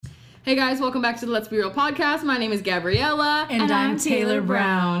Hey guys, welcome back to the Let's Be Real podcast. My name is Gabriella. And I'm Taylor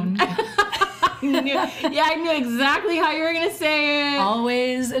Brown. I knew exactly how you were going to say it.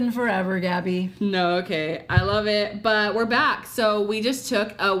 Always and forever, Gabby. No, okay. I love it. But we're back. So we just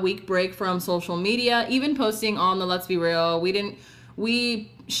took a week break from social media, even posting on the Let's Be Real.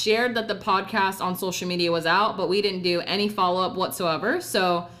 We shared that the podcast on social media was out, but we didn't do any follow-up whatsoever.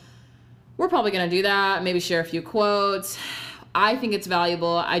 So we're probably going to do that, maybe share a few quotes. I think it's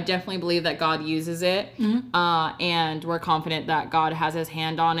valuable. I definitely believe that God uses it. And we're confident that God has his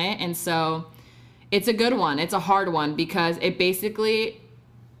hand on it. And so it's a good one. It's a hard one because it basically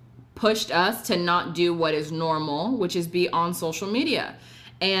pushed us to not do what is normal, which is be on social media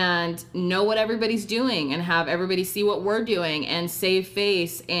and know what everybody's doing and have everybody see what we're doing and save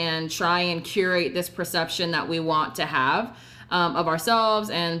face and try and curate this perception that we want to have of ourselves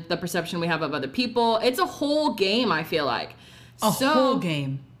and the perception we have of other people. It's a whole game, I feel like. Whole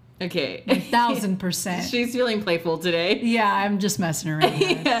game. Okay. 1,000%. She's feeling playful today. Yeah, I'm just messing around.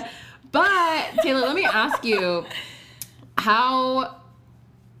 Yeah. But Taylor, let me ask you, how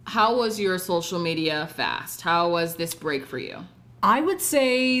was your social media fast? How was this break for you? I would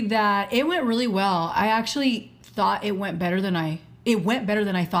say that it went really well. I actually thought it went better than I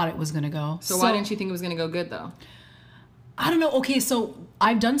thought it was going to go. So why didn't you think it was going to go good though? I don't know. Okay, so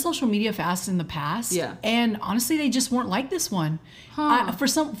I've done social media fasts in the past. Yeah. And honestly, they just weren't like this one.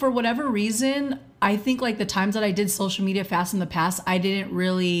 For whatever reason, I think like the times that I did social media fast in the past, I didn't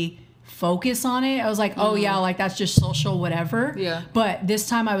really focus on it. I was like, oh yeah, like that's just social whatever. Yeah. But this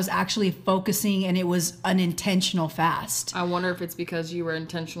time I was actually focusing and it was an intentional fast. I wonder if it's because you were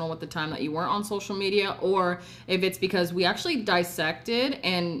intentional with the time that you weren't on social media, or if it's because we actually dissected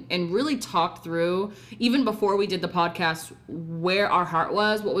and really talked through, even before we did the podcast, where our heart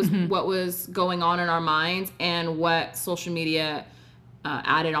was, what was going on in our minds, and what social media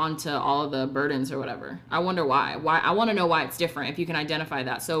added on to all of the burdens or whatever. I wonder why. I want to know why it's different, if you can identify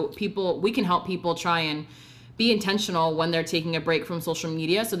that. So we can help people try and be intentional when they're taking a break from social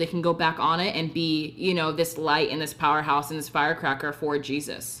media so they can go back on it and be, this light and this powerhouse and this firecracker for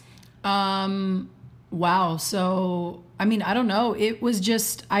Jesus. Wow. So, I mean, I don't know. It was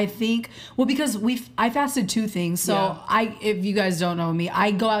just, I think, because I fasted two things. So Yeah. if you guys don't know me,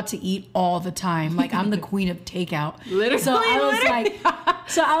 I go out to eat all the time. Like I'm the queen of takeout. Literally. So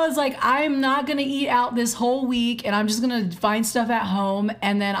I was like, I'm not going to eat out this whole week and I'm just going to find stuff at home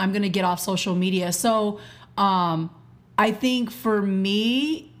and then I'm going to get off social media. So, I think for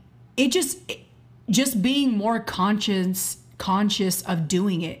me, it just being more conscious of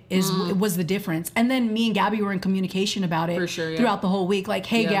doing it was the difference. And then me and Gabby were in communication about it For sure, yeah. throughout the whole week. Like,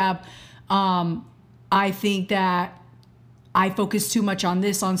 hey, Yeah. Gab, I think that I focus too much on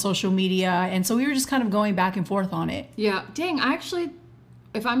this on social media. And so we were just kind of going back and forth on it. Yeah. Dang,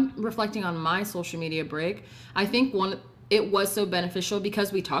 if I'm reflecting on my social media break, I think it was so beneficial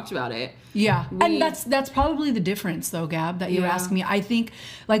because we talked about it. Yeah. And that's probably the difference though, Gab, that you're asking me. I think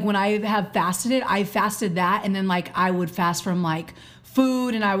like when I have fasted it, I fasted that and then like I would fast from like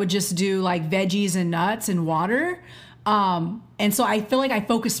food and I would just do like veggies and nuts and water. And so I feel like I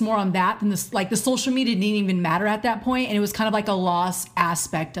focused more on that than the social media didn't even matter at that point, and it was kind of like a lost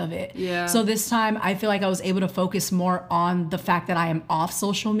aspect of it. Yeah. So this time I feel like I was able to focus more on the fact that I am off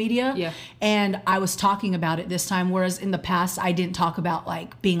social media. Yeah. And I was talking about it this time, whereas in the past I didn't talk about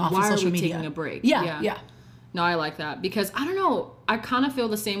like being off of social media. Taking a break? Yeah. No, I like that because I don't know. I kind of feel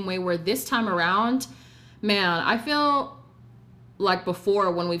the same way where this time around, man, I feel like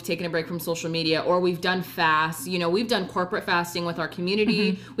before when we've taken a break from social media or we've done fasts, we've done corporate fasting with our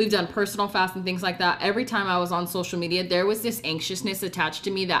community. We've done personal fast and things like that. Every time I was on social media, there was this anxiousness attached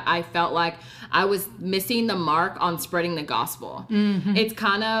to me that I felt like I was missing the mark on spreading the gospel. It's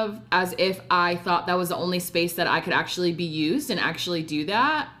kind of as if I thought that was the only space that I could actually be used and actually do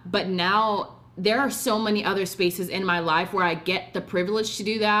that. But now there are so many other spaces in my life where I get the privilege to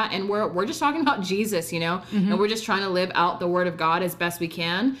do that. And we're just talking about Jesus, and we're just trying to live out the word of God as best we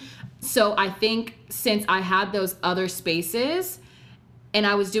can. So I think since I had those other spaces and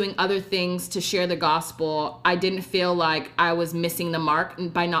I was doing other things to share the gospel, I didn't feel like I was missing the mark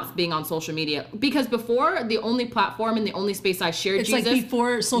by not being on social media. Because before, the only platform and the only space I shared Jesus like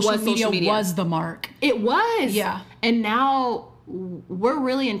before social media was the mark. It was. Yeah. And now we're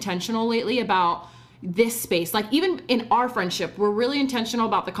really intentional lately about this space. Like even in our friendship, we're really intentional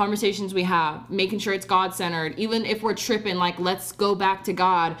about the conversations we have, making sure it's God-centered. Even if we're tripping, like let's go back to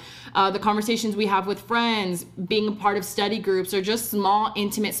God. The conversations we have with friends, being a part of study groups or just small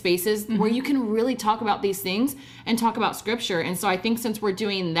intimate spaces where you can really talk about these things and talk about scripture. And so I think since we're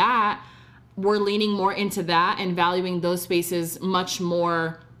doing that, we're leaning more into that and valuing those spaces much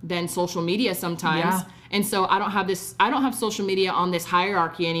more than social media sometimes. Yeah. And so I don't have social media on this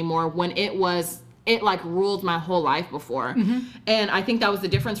hierarchy anymore when it like ruled my whole life before. And I think that was the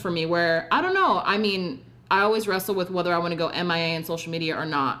difference for me, where I don't know. I mean, I always wrestle with whether I want to go MIA in social media or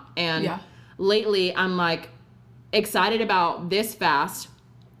not. And lately I'm like excited about this fast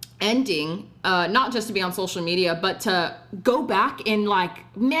ending, not just to be on social media, but to go back and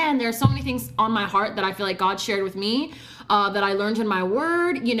like, man, there's so many things on my heart that I feel like God shared with me, that I learned in my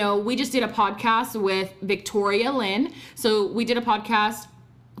word. You know, we just did a podcast with Victoria Lynn. So we did a podcast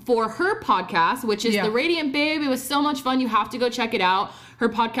for her podcast, which is The Radiant Babe. It was so much fun. You have to go check it out. Her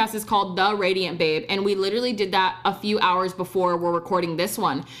podcast is called The Radiant Babe. And we literally did that a few hours before we're recording this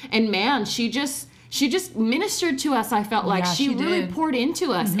one. And man, she just ministered to us. I felt like she really poured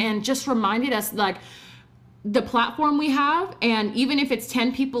into us and just reminded us like the platform we have. And even if it's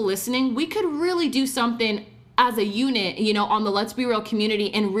 10 people listening, we could really do something as a unit, you know, on the Let's Be Real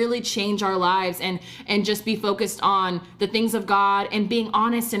community and really change our lives and just be focused on the things of God and being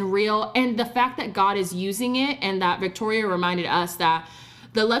honest and real. And the fact that God is using it, and that Victoria reminded us that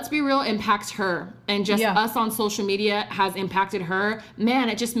the Let's Be Real impacts her, and just us on social media has impacted her. Man,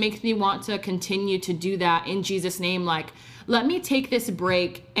 it just makes me want to continue to do that in Jesus' name. Like, let me take this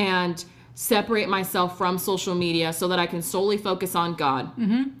break and separate myself from social media so that I can solely focus on God.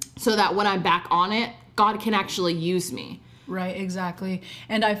 So that when I'm back on it, God can actually use me. Right, exactly.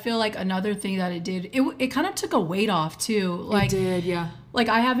 And I feel like another thing that it did, it kind of took a weight off too. Like, it did, yeah. Like,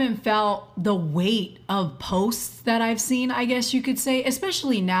 I haven't felt the weight of posts that I've seen, I guess you could say,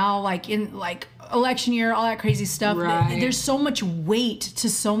 especially now, like in like election year, all that crazy stuff. Right. There's so much weight to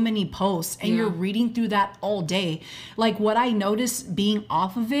so many posts, and you're reading through that all day. Like, what I noticed being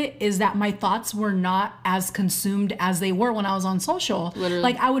off of it is that my thoughts were not as consumed as they were when I was on social. Literally.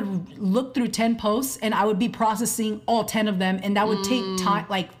 Like, I would look through 10 posts and I would be processing all 10 of them, and that would take time.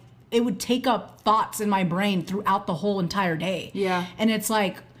 Like, it would take up thoughts in my brain throughout the whole entire day. Yeah. And it's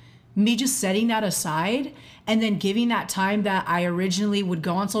like me just setting that aside and then giving that time that I originally would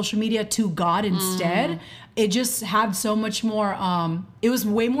go on social media to God instead. It just had so much more, it was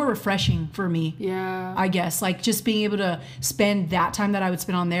way more refreshing for me. Yeah. I guess, like, just being able to spend that time that I would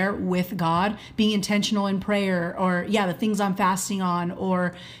spend on there with God, being intentional in prayer, or the things I'm fasting on,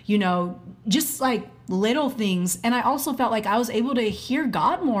 or, you know, just like little things. And I also felt like I was able to hear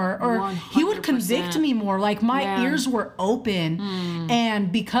God more, or 100%. he would convict me more. Like, my ears were open. And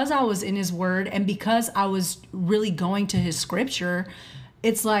because I was in his word, and because I was really going to his scripture,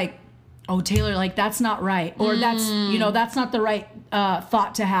 it's like, oh, Taylor, like, that's not right. Or that's, you know, that's not the right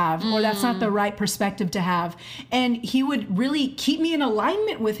thought to have, or that's not the right perspective to have. And he would really keep me in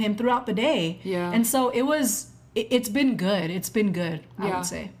alignment with him throughout the day. Yeah. And so it's been good. It's been good, I would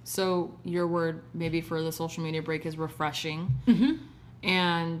say. So your word maybe for the social media break is refreshing.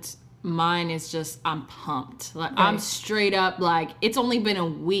 And mine is just, I'm pumped. Like, I'm straight up, like, it's only been a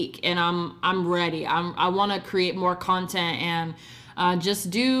week and I'm ready. I want to create more content and just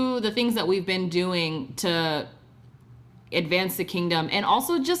do the things that we've been doing to advance the kingdom, and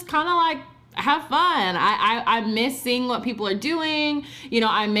also just kind of like have fun. I miss seeing what people are doing. You know,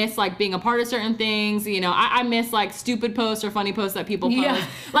 I miss like being a part of certain things. You know, I miss like stupid posts or funny posts that people post. Yeah.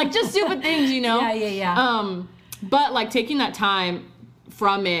 Like, just stupid things, you know? Yeah. But like taking that time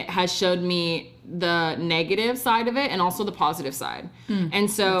from it has showed me the negative side of it and also the positive side.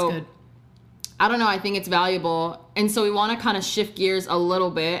 And so That's good. I don't know, I think it's valuable. And so we want to kind of shift gears a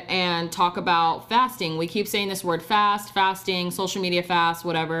little bit and talk about fasting. We keep saying this word fasting, social media fast,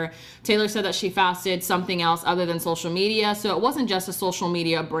 whatever. Taylor said that she fasted something else other than social media. So it wasn't just a social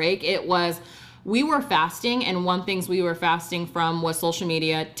media break. It was, we were fasting, and one things we were fasting from was social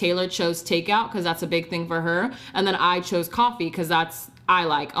media. Taylor chose takeout because that's a big thing for her. And then I chose coffee because I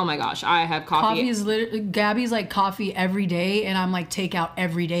like, oh my gosh, I have coffee. Coffee is literally, Gabby's like coffee every day, and I'm like takeout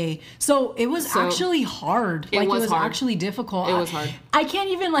every day. So it was actually hard. It was hard. Actually difficult. It was hard. I can't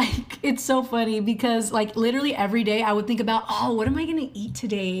even, like, it's so funny because like literally every day I would think about, oh, what am I gonna eat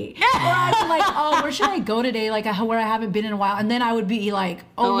today? Or I'd be like, oh, where should I go today? Like, where I haven't been in a while. And then I would be like,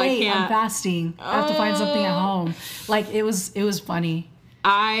 oh wait, I'm fasting. I have to find something at home. Like, it was funny.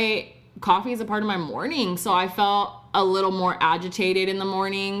 Coffee is a part of my morning, so I felt a little more agitated in the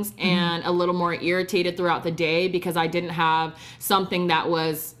mornings and a little more irritated throughout the day because I didn't have something that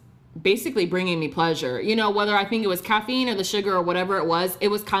was basically bringing me pleasure. You know, whether I think it was caffeine or the sugar or whatever it was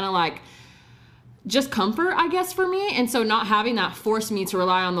kind of like just comfort, I guess, for me. And so not having that forced me to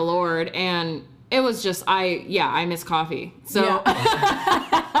rely on the Lord. And it was just, I miss coffee. So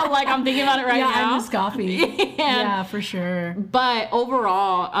Yeah. like I'm thinking about it right now. I miss coffee. Yeah, for sure. But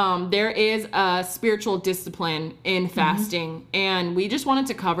overall, there is a spiritual discipline in fasting, and we just wanted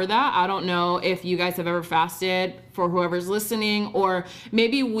to cover that. I don't know if you guys have ever fasted, for whoever's listening, or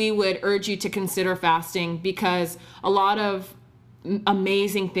maybe we would urge you to consider fasting, because a lot of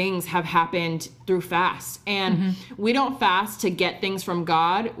amazing things have happened through fast, and we don't fast to get things from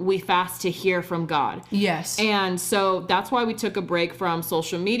God, we fast to hear from God. Yes. And so that's why we took a break from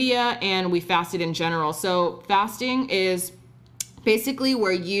social media, and we fasted in general. So fasting is basically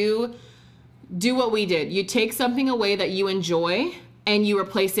where you do what we did. You take something away that you enjoy and you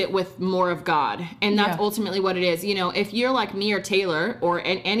replace it with more of God. And that's ultimately what it is. You know, if you're like me or Taylor or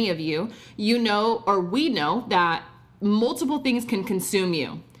any of you, you know, or we know that multiple things can consume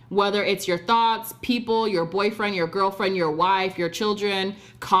you, whether it's your thoughts, people, your boyfriend, your girlfriend, your wife, your children,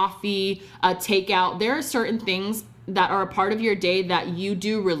 coffee, takeout. There are certain things that are a part of your day that you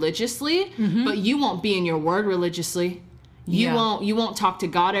do religiously, but you won't be in your word religiously. You won't talk to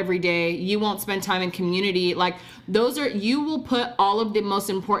God every day. You won't spend time in community. Like you will put all of the most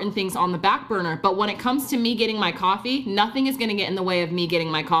important things on the back burner. But when it comes to me getting my coffee, nothing is going to get in the way of me getting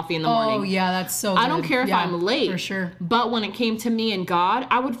my coffee in the morning. Oh yeah, that's so good. I don't care if I'm late. For sure. But when it came to me and God,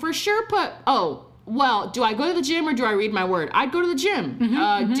 I would for sure put, well, do I go to the gym or do I read my word? I'd go to the gym.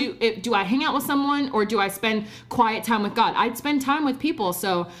 Do I hang out with someone or do I spend quiet time with God? I'd spend time with people.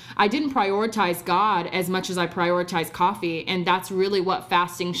 So I didn't prioritize God as much as I prioritized coffee. And that's really what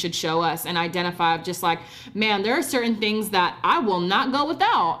fasting should show us and identify of just like, man, there are certain things that I will not go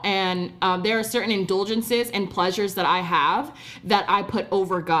without. And there are certain indulgences and pleasures that I have that I put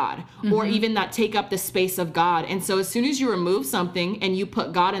over God or even that take up the space of God. And so as soon as you remove something and you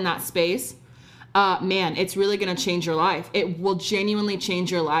put God in that space, man, it's really going to change your life. It will genuinely change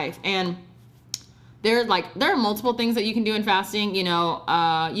your life. And there are multiple things that you can do in fasting. You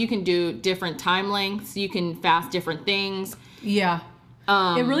know, you can do different time lengths. You can fast different things. Yeah.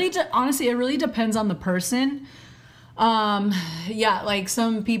 It really, honestly, it really depends on the person. Yeah, like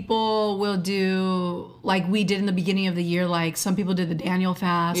some people will do, like we did in the beginning of the year, like some people did the Daniel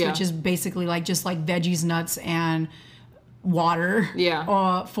fast, which is basically like just like veggies, nuts, and water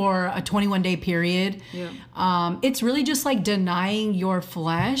for a 21-day period. It's really just like denying your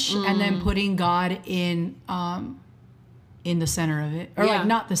flesh and then putting God in the center of it, or like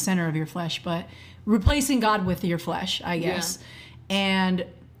not the center of your flesh, but replacing God with your flesh, I guess. And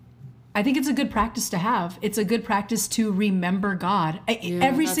I think it's a good practice to have. It's a good practice to remember God.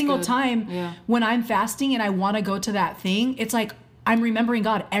 Every single time when I'm fasting and I want to go to that thing, it's like I'm remembering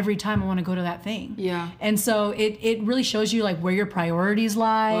God every time I want to go to that thing. And so it really shows you like where your priorities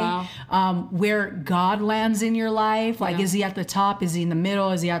lie, where God lands in your life. Like, is he at the top? Is he in the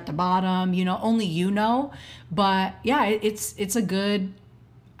middle? Is he at the bottom? You know, only you know. But yeah, it's a good,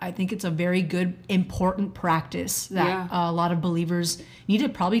 I think it's a very good, important practice that a lot of believers need to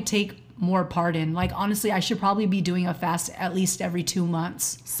probably take more part in. Like, honestly, I should probably be doing a fast at least every 2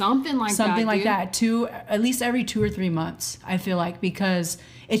 months. Something like that. At least every 2 or 3 months, I feel like, because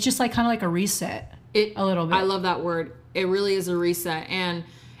it's just like kind of like a reset a little bit. I love that word. It really is a reset. And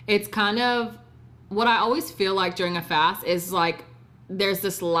it's kind of what I always feel like during a fast is like there's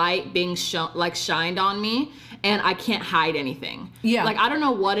this light being shined on me and I can't hide anything. Like, I don't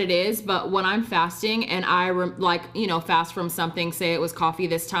know what it is, but when I'm fasting and I fast from something, say it was coffee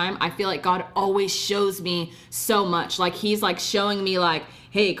this time, I feel like God always shows me so much. Like, he's like showing me like,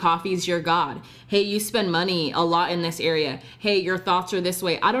 hey, coffee's your God. Hey, you spend money a lot in this area. Hey, your thoughts are this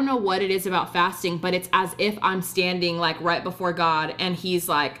way. I don't know what it is about fasting, but it's as if I'm standing like right before God and he's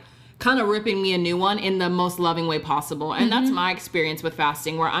like kind of ripping me a new one in the most loving way possible. And that's my experience with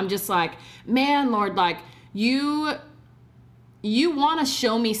fasting, where I'm just like, man, Lord, like you want to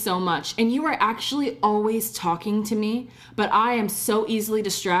show me so much and you are actually always talking to me, but I am so easily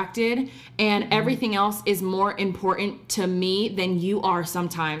distracted and everything else is more important to me than you are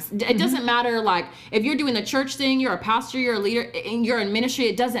sometimes. It doesn't matter, like if you're doing the church thing, you're a pastor, you're a leader, and you're in ministry,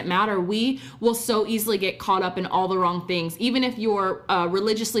 it doesn't matter. We will so easily get caught up in all the wrong things. Even if you're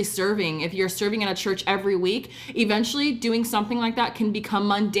religiously serving, if you're serving in a church every week, eventually doing something like that can become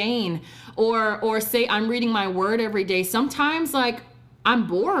mundane. Or say I'm reading my word every day. Sometimes like I'm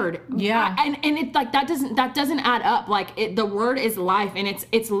bored. And it's like that doesn't add up. Like the word is life and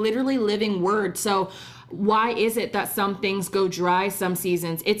it's literally living word. So why is it that some things go dry some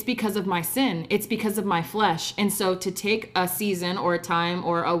seasons? It's because of my sin. It's because of my flesh. And so to take a season or a time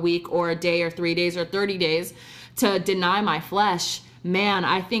or a week or a day or 3 days or 30 days to deny my flesh, man,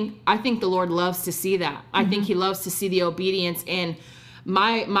 I think the Lord loves to see that. I think he loves to see the obedience in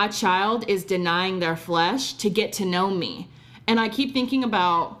my child is denying their flesh to get to know me. And I keep thinking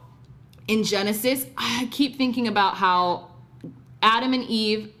about, in Genesis, I keep thinking about how Adam and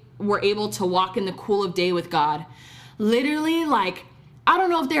Eve were able to walk in the cool of day with God. Literally, like, I don't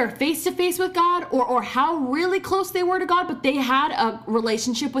know if they were face to face with God or how really close they were to God, but they had a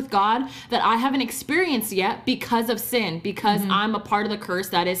relationship with God that I haven't experienced yet because of sin, because I'm a part of the curse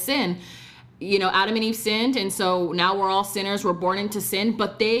that is sin. You know, Adam and Eve sinned, and so now we're all sinners. We're born into sin,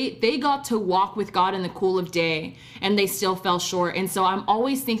 but they got to walk with God in the cool of day, and they still fell short. And so I'm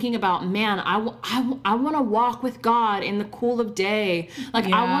always thinking about, man, I want to walk with God in the cool of day. Like,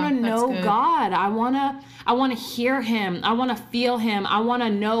 I want to know God. I want to hear him. I want to feel him. I want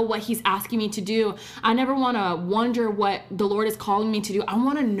to know what he's asking me to do. I never want to wonder what the Lord is calling me to do. I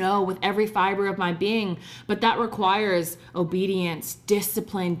want to know with every fiber of my being, but that requires obedience,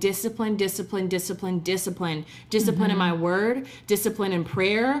 discipline in my word, discipline in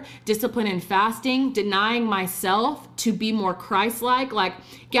prayer, discipline in fasting, denying myself to be more Christ-like. Like,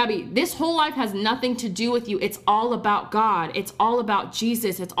 Gabby, this whole life has nothing to do with you. It's all about God. It's all about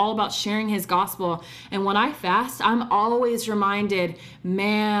Jesus. It's all about sharing his gospel. And when I fast, I'm always reminded,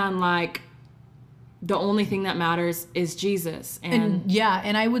 man, like, the only thing that matters is Jesus. And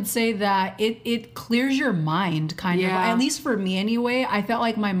I would say that it clears your mind, kind of. At least for me anyway, I felt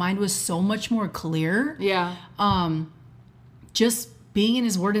like my mind was so much more clear. Yeah. Just being in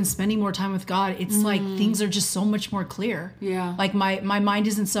his word and spending more time with God, it's like things are just so much more clear. Yeah. Like my mind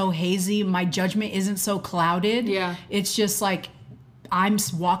isn't so hazy, my judgment isn't so clouded. Yeah. It's just like I'm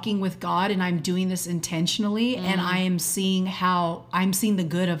walking with God and I'm doing this intentionally, and I am seeing the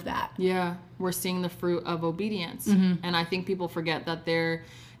good of that. Yeah. We're seeing the fruit of obedience. And I think people forget that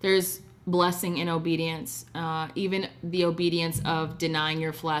there's blessing in obedience, even the obedience of denying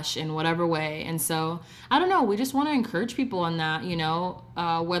your flesh in whatever way. And so, I don't know, we just want to encourage people in that, you know,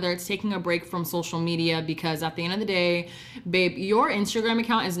 whether it's taking a break from social media, because at the end of the day, babe, your Instagram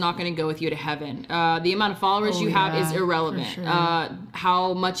account is not going to go with you to heaven. The amount of followers you have is irrelevant. Sure.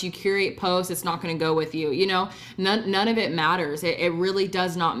 How much you curate posts, it's not going to go with you. You know, none of it matters. It really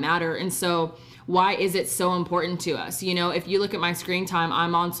does not matter. And so, why is it so important to us? You know, if you look at my screen time,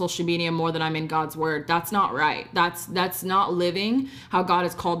 I'm on social media more than I'm in God's word. That's not right. That's not living how God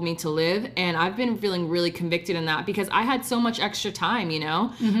has called me to live. And I've been feeling really convicted in that because I had so much extra time, you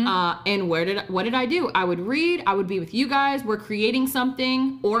know. And what did I do? I would read, I would be with you guys, we're creating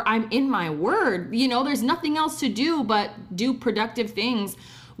something, or I'm in my word. You know, there's nothing else to do but do productive things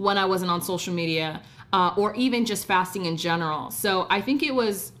when I wasn't on social media. Or even just fasting in general. So I think it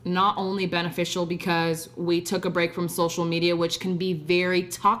was not only beneficial because we took a break from social media, which can be very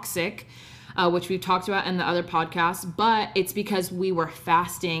toxic, which we've talked about in the other podcasts, but it's because we were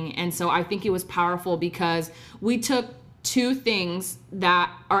fasting. And so I think it was powerful because we took two things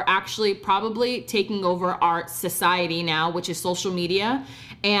that are actually probably taking over our society now, which is social media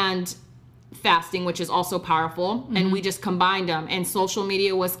and fasting, which is also powerful. And we just combined them, and social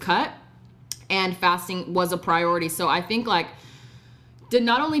media was cut and fasting was a priority. So I think like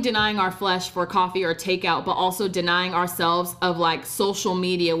not only denying our flesh for coffee or takeout, but also denying ourselves of like social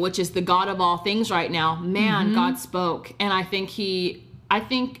media, which is the God of all things right now. Man, God spoke. And I think he's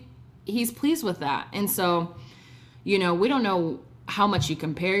pleased with that. And so, you know, we don't know how much you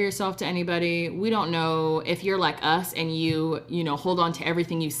compare yourself to anybody. We don't know if you're like us and you know, hold on to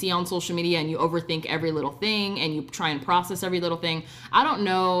everything you see on social media and you overthink every little thing and you try and process every little thing. I don't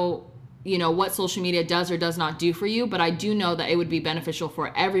know, you know, what social media does or does not do for you, but I do know that it would be beneficial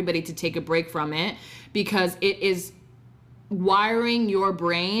for everybody to take a break from it because it is wiring your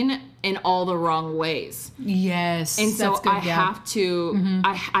brain in all the wrong ways. Yes. And so I have to,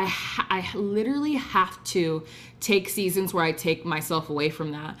 I literally have to take seasons where I take myself away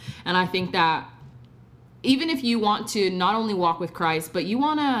from that. And I think that even if you want to not only walk with Christ, but you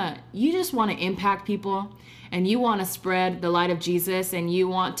just want to impact people, and you want to spread the light of Jesus, and you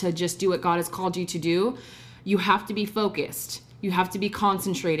want to just do what God has called you to do, you have to be focused. You have to be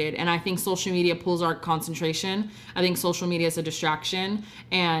concentrated. And I think social media pulls our concentration. I think social media is a distraction.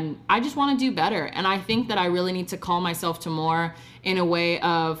 And I just want to do better. And I think that I really need to call myself to more in a way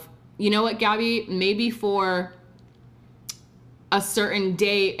of, you know what, Gabby, maybe for a certain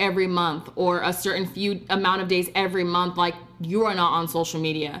day every month or a certain few amount of days every month, like you are not on social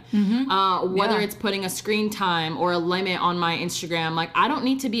media. Whether it's putting a screen time or a limit on my Instagram, like I don't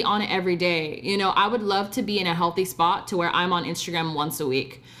need to be on it every day. You know, I would love to be in a healthy spot to where I'm on Instagram once a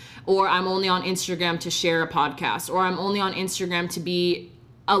week, or I'm only on Instagram to share a podcast, or I'm only on Instagram to be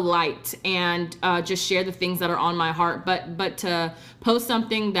a light and just share the things that are on my heart. But to post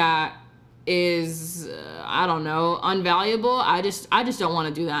something that is I don't know, unvaluable. I just don't want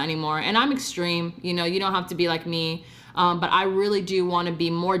to do that anymore. And I'm extreme, you know, you don't have to be like me. But I really do want to be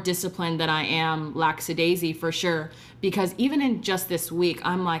more disciplined than I am lackadaisy for sure. Because even in just this week,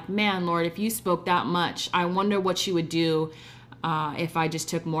 I'm like, man, Lord, if you spoke that much, I wonder what you would do if I just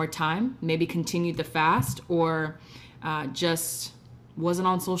took more time, maybe continued the fast, or just wasn't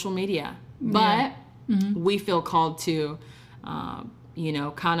on social media. But we feel called to, you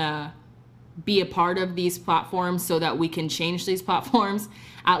know, kind of be a part of these platforms so that we can change these platforms,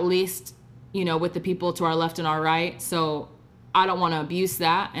 at least, you know, with the people to our left and our right. So I don't want to abuse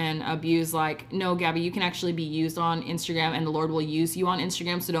that and abuse like, no, Gabby, you can actually be used on Instagram and the Lord will use you on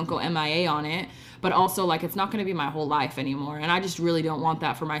Instagram. So don't go MIA on it. But also like, it's not going to be my whole life anymore. And I just really don't want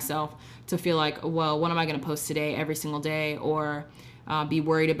that for myself, to feel like, well, what am I going to post today every single day, or be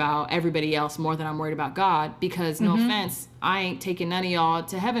worried about everybody else more than I'm worried about God, because no offense, I ain't taking none of y'all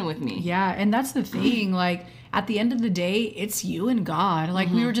to heaven with me. Yeah. And that's the thing. Like, at the end of the day, it's you and God. Like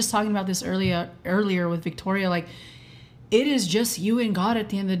we were just talking about this earlier with Victoria, like, it is just you and God at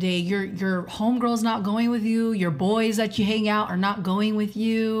the end of the day. Your homegirl's not going with you. Your boys that you hang out are not going with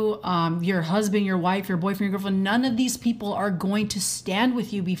you. Your husband, your wife, your boyfriend, your girlfriend, none of these people are going to stand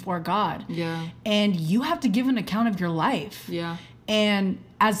with you before God. Yeah. And you have to give an account of your life. Yeah. And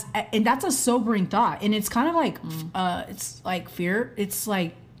that's a sobering thought. And it's kind of like, it's like fear. It's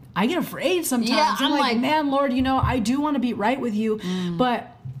like, I get afraid sometimes. Yeah, I'm like, man, Lord, you know, I do want to be right with you.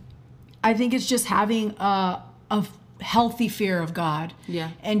 But I think it's just having a healthy fear of God. Yeah.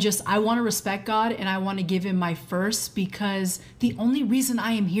 And just, I want to respect God and I want to give him my first, because the only reason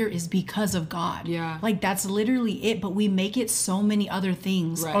I am here is because of God. Yeah. Like, that's literally it. But we make it so many other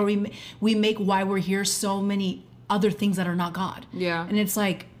things. Right. Or we make why we're here so many other things that are not God. Yeah. And it's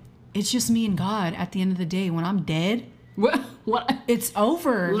like, it's just me and God at the end of the day. When I'm dead, what? it's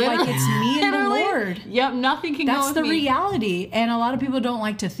over. Literally. Like, it's me and the Literally. Lord. Yep, nothing can go That's with the me. reality. And a lot of people don't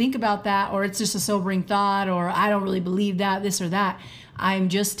like to think about that, or it's just a sobering thought, or I don't really believe that, this or that. I'm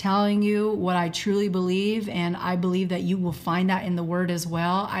just telling you what I truly believe, and I believe that you will find that in the Word as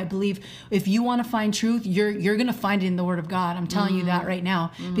well. I believe if you want to find truth, you're going to find it in the Word of God. I'm telling you that right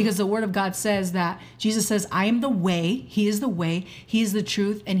now, because the Word of God says that Jesus says, I am the way, He is the way, He is the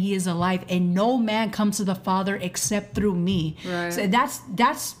truth, and He is the life, and no man comes to the Father except through me. Right. So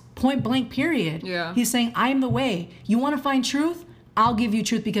that's point blank, period. Yeah. He's saying, I am the way. You want to find truth? I'll give you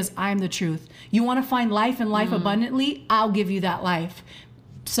truth, because I'm the truth. You want to find life and life abundantly? I'll give you that life.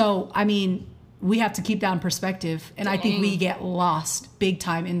 So, I mean, we have to keep that in perspective. And I think we get lost big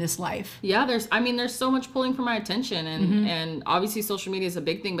time in this life. Yeah, there's so much pulling for my attention, and obviously social media is a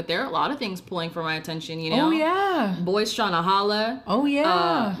big thing, but there are a lot of things pulling for my attention, you know? Oh, yeah. Boys trying to holla. Oh,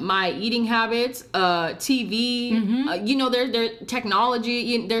 yeah. My eating habits, TV, you know, there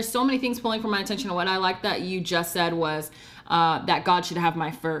technology, there's so many things pulling for my attention. And what I like that you just said was that God should have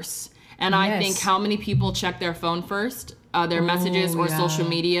my first. And I think how many people check their phone first, their messages or social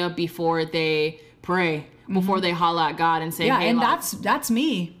media, before they pray, before they holla at God and say, yeah, hey, and like, that's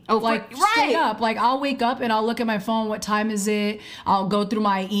me. Oh, like, right. straight up. Like, I'll wake up and I'll look at my phone. What time is it? I'll go through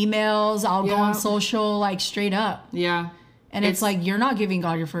my emails. I'll go on social, like, straight up. Yeah. And it's like, you're not giving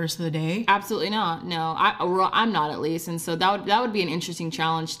God your first of the day. Absolutely not. No, I'm not, at least. And so that would be an interesting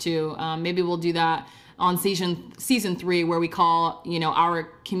challenge too. Maybe we'll do that on season 3, where we call, you know, our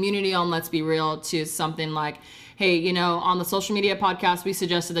community on Let's Be Real to something like, hey, you know, on the social media podcast, we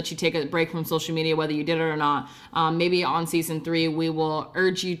suggested that you take a break from social media, whether you did it or not. Maybe on season 3, we will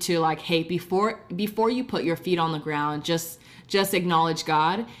urge you to, like, hey, before you put your feet on the ground, just acknowledge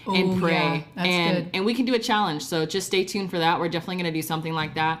God and pray. Yeah, that's good. And we can do a challenge. So just stay tuned for that. We're definitely going to do something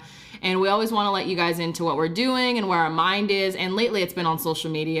like that. And we always want to let you guys into what we're doing and where our mind is. And lately it's been on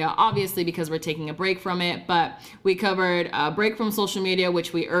social media, obviously, because we're taking a break from it. But we covered a break from social media,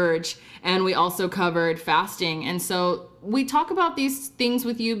 which we urge. And we also covered fasting. And so we talk about these things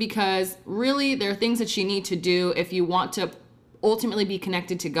with you because really they're things that you need to do if you want to ultimately be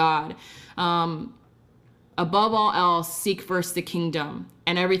connected to God. Above all else, seek first the kingdom,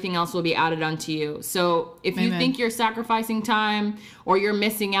 and everything else will be added unto you. So if you think you're sacrificing time or you're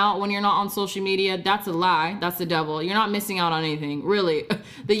missing out when you're not on social media, that's a lie. That's the devil. You're not missing out on anything, really.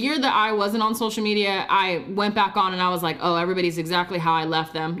 The year that I wasn't on social media, I went back on and I was like, oh, everybody's exactly how I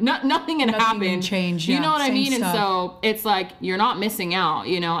left them. Nothing had happened. Changed. You know what I mean? Stuff. And so it's like, you're not missing out,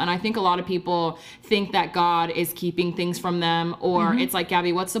 you know? And I think a lot of people think that God is keeping things from them, or it's like,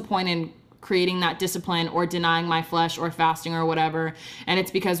 Gabby, what's the point in creating that discipline or denying my flesh or fasting or whatever? And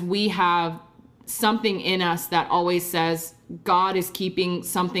it's because we have something in us that always says God is keeping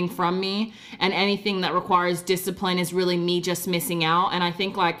something from me, and anything that requires discipline is really me just missing out. And I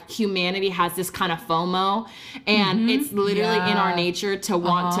think like humanity has this kind of FOMO, and it's literally in our nature to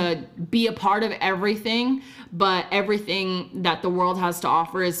want to be a part of everything, but everything that the world has to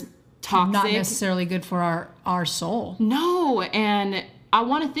offer is toxic. Not necessarily good for our soul. No, and I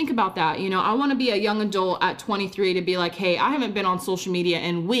want to think about that. You know, I want to be a young adult at 23 to be like, hey, I haven't been on social media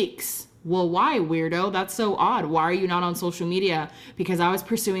in weeks. Well, why, weirdo? That's so odd. Why are you not on social media? Because I was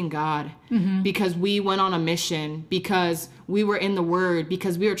pursuing God. Because we went on a mission. Because we were in the Word.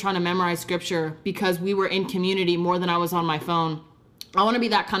 Because we were trying to memorize Scripture. Because we were in community more than I was on my phone. I want to be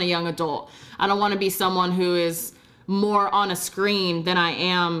that kind of young adult. I don't want to be someone who is more on a screen than I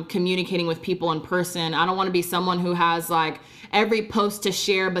am communicating with people in person. I don't want to be someone who has like every post to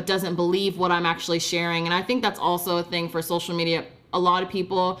share but doesn't believe what I'm actually sharing. And I think that's also a thing for social media. A lot of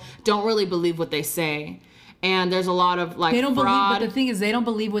people don't really believe what they say. And there's a lot of like they don't fraud. believe, but the thing is they don't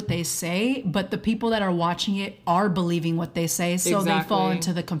believe what they say, but the people that are watching it are believing what they say. So they fall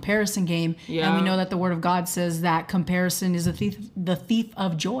into the comparison game. And we know that the Word of God says that comparison is the thief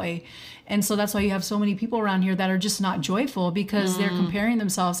of joy. And so that's why you have so many people around here that are just not joyful, because they're comparing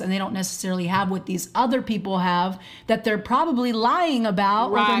themselves and they don't necessarily have what these other people have that they're probably lying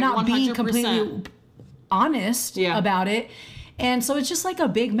about, or they're not 100%. Being completely honest about it. And so it's just like a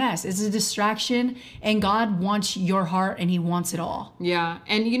big mess. It's a distraction, and God wants your heart, and He wants it all. Yeah.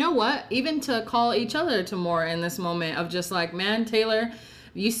 And you know what? Even to call each other to more in this moment of just like, man, Taylor,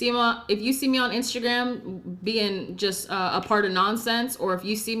 if you see me on Instagram being just a part of nonsense, or if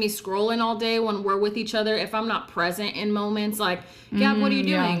you see me scrolling all day when we're with each other, if I'm not present in moments, like, Gab, what are you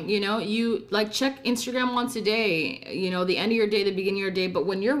doing? Yeah. You know, you like check Instagram once a day, you know, the end of your day, the beginning of your day. But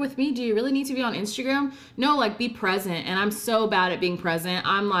when you're with me, do you really need to be on Instagram? No, like be present. And I'm so bad at being present.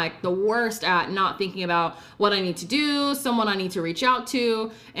 I'm like the worst at not thinking about what I need to do, someone I need to reach out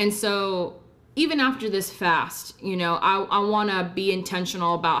to. And so even after this fast, you know, I want to be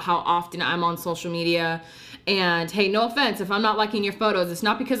intentional about how often I'm on social media. And hey, no offense, if I'm not liking your photos, it's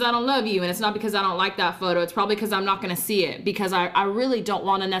not because I don't love you, and it's not because I don't like that photo. It's probably because I'm not going to see it, because I really don't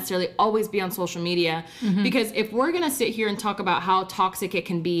want to necessarily always be on social media. Because if we're going to sit here and talk about how toxic it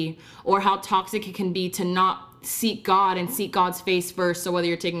can be, or how toxic it can be to not seek God and seek God's face first. So whether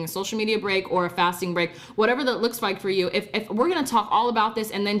you're taking a social media break or a fasting break, whatever that looks like for you, if we're going to talk all about this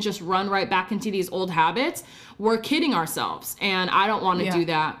and then just run right back into these old habits, we're kidding ourselves. And I don't want to do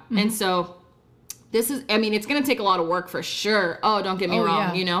that. And so this is, I mean, it's going to take a lot of work for sure. Oh, don't get me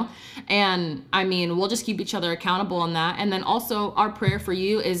wrong, you know? And I mean, we'll just keep each other accountable on that. And then also our prayer for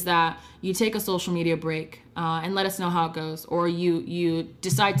you is that you take a social media break and let us know how it goes. Or you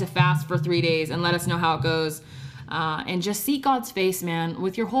decide to fast for 3 days and let us know how it goes. And just seek God's face, man,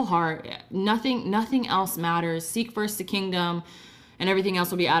 with your whole heart. Nothing else matters. Seek first the kingdom, and everything else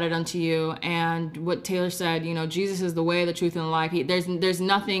will be added unto you. And what Taylor said, you know, Jesus is the way, the truth, and the life. There's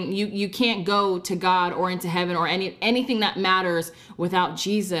nothing, you can't go to God or into heaven or anything that matters without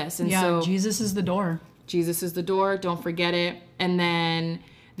Jesus. And so Jesus is the door. Jesus is the door. Don't forget it. And then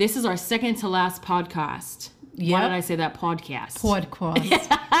this is our second to last podcast. Why did I say that? Podcast.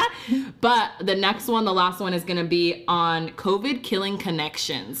 But the next one, the last one, is going to be on COVID killing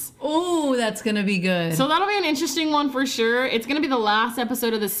connections. Oh, that's going to be good. So that'll be an interesting one for sure. It's going to be the last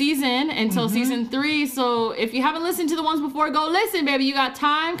episode of the season until season 3. So if you haven't listened to the ones before, go listen, baby. You got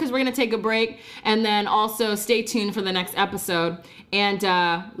time, because we're going to take a break. And then also stay tuned for the next episode. And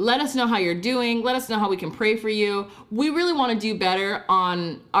let us know how you're doing. Let us know how we can pray for you. We really want to do better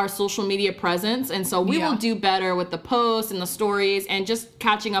on our social media presence. And so we will do better with the posts and the stories and just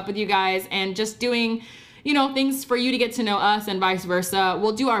catching up with you guys and just doing, you know, things for you to get to know us and vice versa.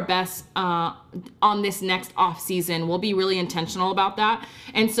 We'll do our best on this next off season. We'll be really intentional about that.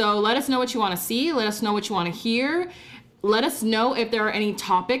 And so let us know what you want to see. Let us know what you want to hear. Let us know if there are any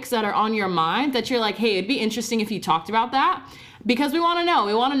topics that are on your mind that you're like, hey, it'd be interesting if you talked about that. Because we want to know.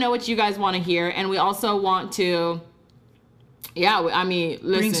 We want to know what you guys want to hear. And we also want to, I mean,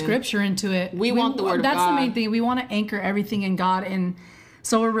 listen. Bring scripture into it. We want the word of God. That's the main thing. We want to anchor everything in God. And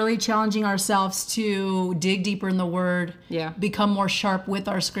so we're really challenging ourselves to dig deeper in the word. Become more sharp with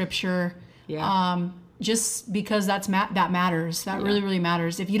our scripture. Just because that matters. That really, really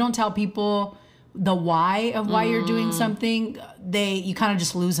matters. If you don't tell people the why of why you're doing something, you kind of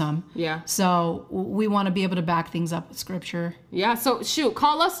just lose them. So we want to be able to back things up with scripture. So shoot,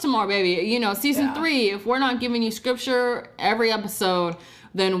 call us tomorrow, baby. You know, season 3, if we're not giving you scripture every episode,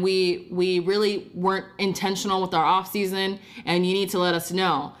 then we really weren't intentional with our off season, and you need to let us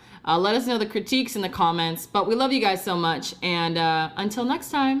know. Let us know the critiques in the comments, but we love you guys so much. And until next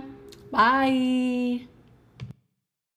time, Bye.